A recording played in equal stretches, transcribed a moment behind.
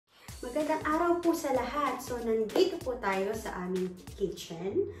Magandang araw po sa lahat. So, nandito po tayo sa aming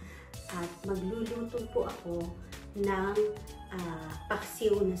kitchen at magluluto po ako ng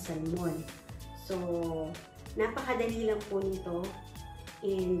paksiw na salmon. So, napakadali lang po nito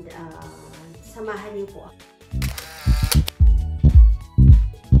and samahan niyo po ako.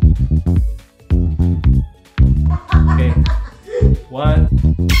 Okay. One.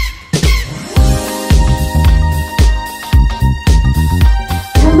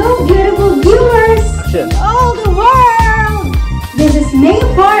 Hello, beautiful viewers in all the world! This is May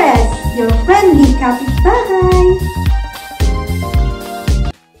Forest, your friendly kapitbahay.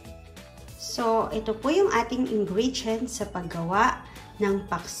 So, ito po yung ating ingredients sa paggawa ng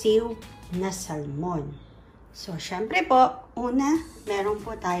paksiw na salmon. So, syempre po, una, meron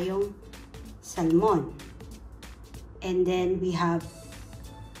po tayong salmon. And then, we have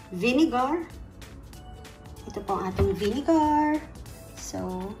vinegar. Ito po ang ating vinegar.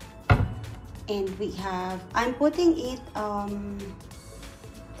 So, and we have, I'm putting it,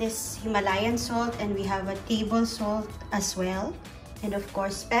 this Himalayan salt, and we have a table salt as well. And of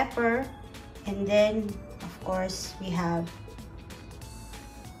course, pepper. And then, of course, we have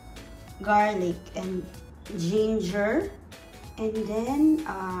garlic and ginger. And then,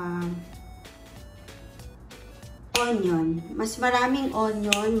 onion. Mas maraming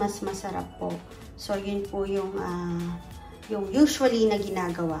onion, mas masarap po. So, yun po yung usually na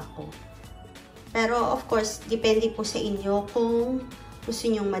ginagawa ko. Pero, of course, depende po sa inyo kung gusto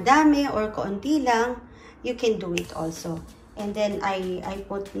nyong madami or kaunti lang, you can do it also. And then, I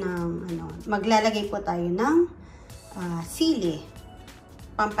put ng, maglalagay po tayo ng sili.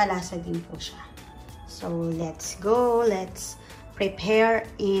 Pampalasa din po siya. So, let's go. Let's prepare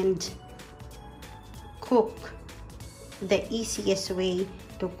and cook the easiest way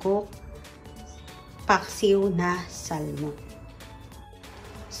to cook paksiw na salmon.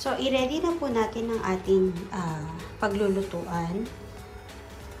 So, i-ready na po natin ang ating paglulutuan.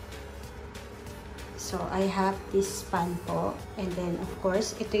 So, I have this pan po. And then, of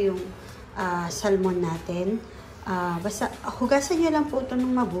course, ito yung salmon natin. Basta, hugasan nyo lang po ito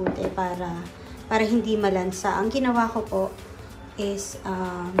ng mabuti para hindi malansa. Ang ginawa ko po is,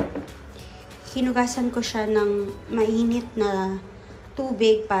 hinugasan ko siya ng mainit na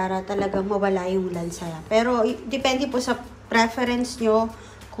tubig para talagang mawala yung lansa. Pero, depende po sa preference nyo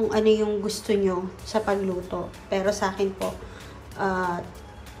kung ano yung gusto nyo sa pagluto. Pero sa akin po,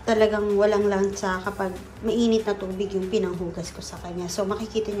 talagang walang lansa kapag mainit na tubig yung pinanghugas ko sa kanya. So,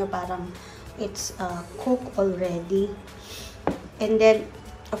 makikita nyo parang it's cooked already. And then,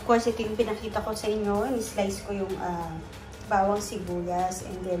 of course, ito yung pinakita ko sa inyo. Ni-slice ko yung bawang sibuyas.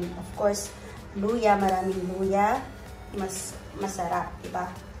 And then, of course, luya, maraming luya, mas masarap,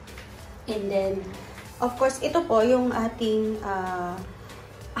 diba? And then, of course, ito po yung ating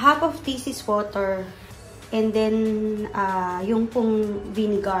half of this is water, and then yung pong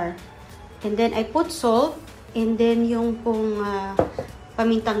vinegar, and then I put salt, and then yung pong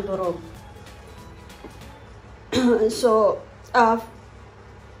pamintang durog. So,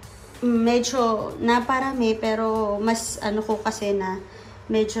 medyo naparami, pero mas ko kasi na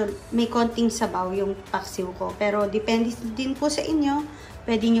medyo may konting sabaw yung paksiw ko. Pero depende din po sa inyo.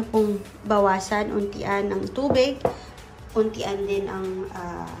 Pwede nyo pong bawasan, untian ng tubig, untian din ang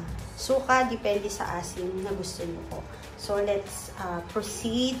suka. Depende sa asin na gusto nyo po. So, let's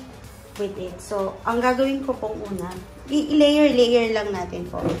proceed with it. So, ang gagawin ko pong una, i-layer lang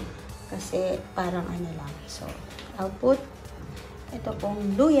natin po. Kasi parang lang. So, I'll put ito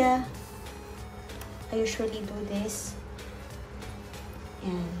pong luya. I usually do this.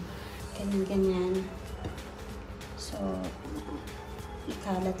 Yan. Ganyan. So,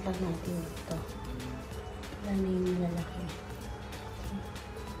 ikalat lang natin ito. Wala na yung lalaki.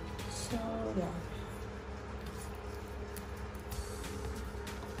 So, yan.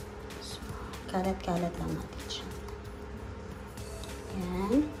 So, kalat-kalat lang natin siya.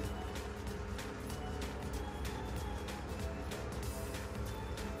 Yan.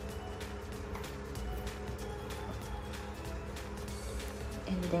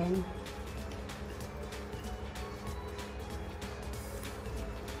 And then,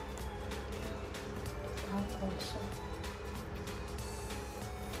 also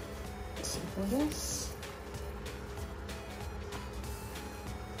sibuyas.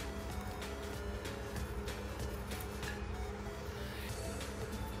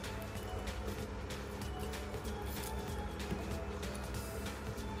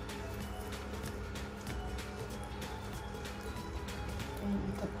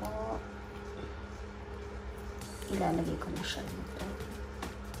 Ito po, ilalagay ko na siya dito.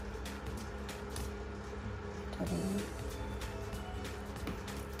 Ito rin.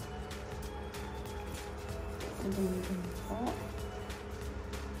 Then po.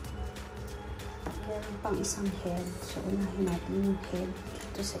 Meron pang isang head. So, unahin natin yung head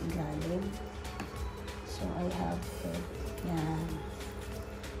dito sa ilalim. So, I have head. Yan.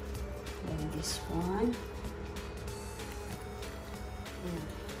 Then this one. And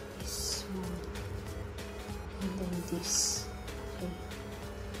this one. And then this. Okay.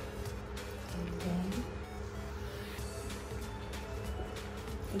 And then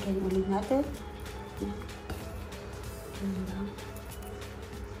again, ulit natin. Yan lang.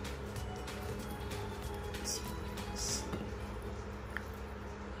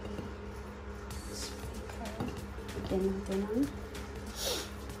 Again natin ang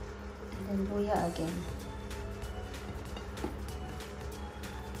and then luya again.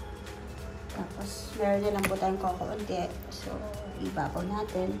 Tapos, meron na lang po tayong kakaunti. So, ibabaw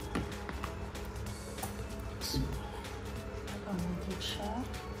natin. So, ibabaw natin siya.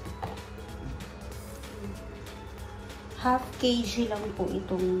 Half kg lang po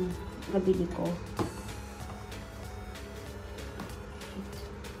itong nabili ko.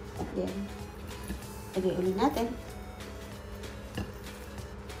 Then, lagay ulit natin.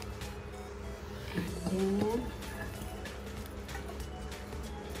 And then,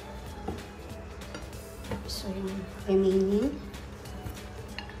 so yung remaining,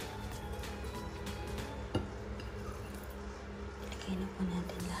 lagay na po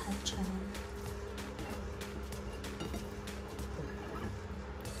natin lahat dyan.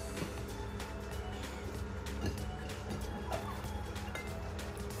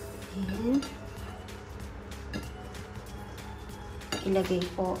 And ilagay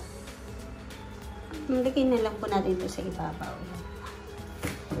po. Ilagay na lang po natin ito sa ibabaw.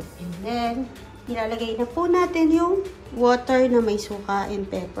 And then, ilalagay na po natin yung water na may suka and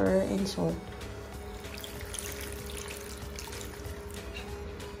pepper and salt.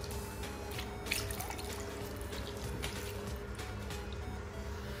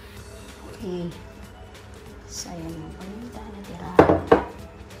 Okay. So, ayan ang paminta na tira.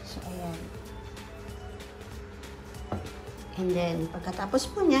 So, ayan. And then,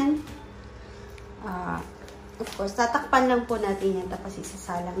 pagkatapos po niyan, of course, tatakpan lang po natin yan. Tapos,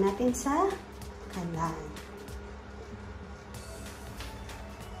 isasalang natin sa kalan.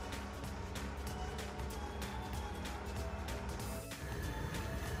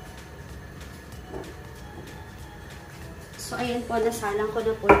 So, ayan po, nasalang ko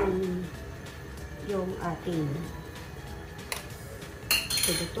na po yung ating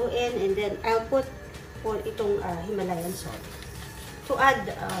lutuin. And then, I'll put po itong Himalayan salt to add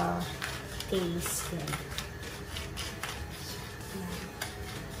taste.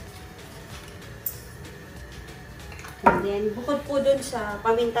 And then, bukod po dun sa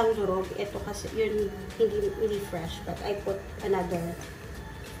pamintang durog, ito kasi yun hindi really fresh, but I put another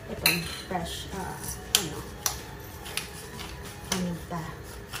itong fresh paminta.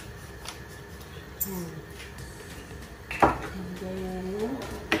 And then,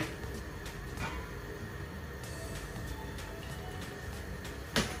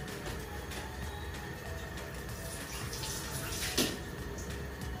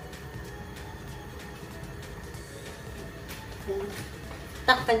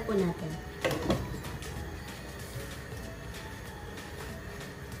 takpan po natin.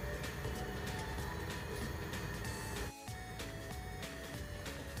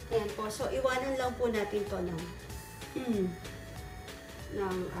 Ayan po. So, iwanan lang po natin to ng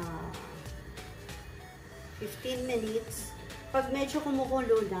 15 minutes. Pag medyo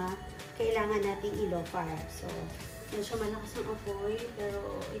kumukulo na, kailangan nating i-low fire. So, medyo malakas ang apoy,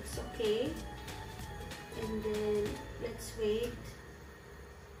 pero it's okay. And then, let's wait.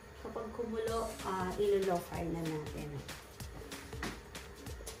 Kapag kumulo, ilo-low fire na natin.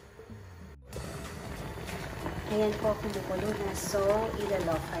 Ayan po, kumukulo na. So,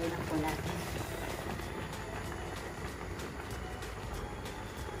 ilo-low fire na po natin.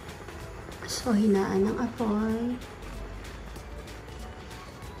 So, hinaan ng apoy.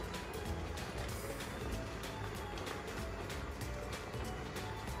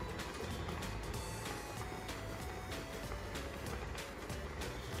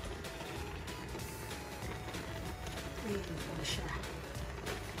 Ayan po siya.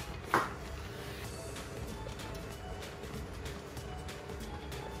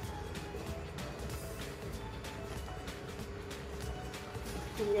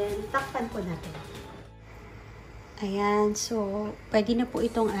 And then, takpan po natin. Ayan, so, pwede na po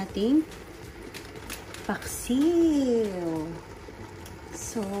itong ating paksiw.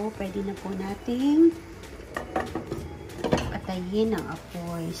 So, pwede na po nating patayin ang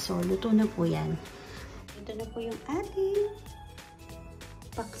apoy. So, luto na po yan. Ito na po yung ating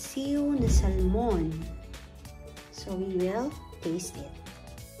paksiw na salmon. So, we will taste it.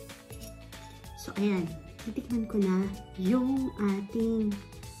 So, ayan. Titikman ko na yung ating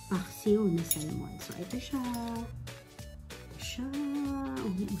paksiw na salmon. So, ito siya. Ito siya.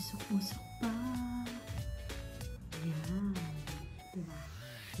 Umusok-usok pa. Ayan. Diba?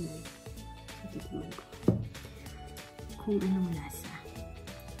 Ayan. So, titikman ko kung anong lasa.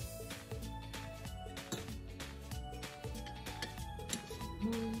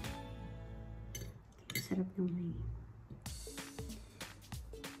 Sarap ng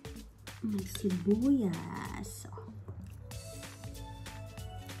may sibuyas.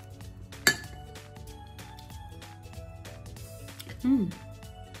 Ang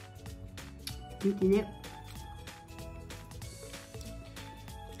tinip.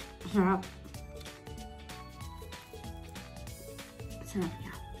 Sarap. Sarap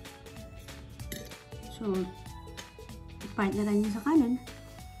niya. So, partneran niyo sa kanin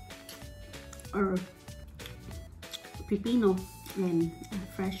or pipino and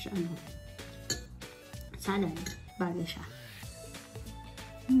fresh salad. Bagay siya.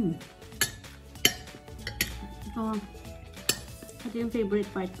 Ito yung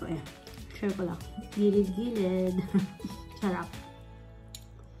favorite part ko eh. Share ko lang. Gilid-gilid. Sarap.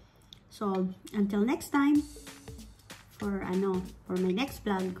 So, until next time, for my next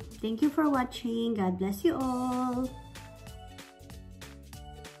vlog. Thank you for watching. God bless you all.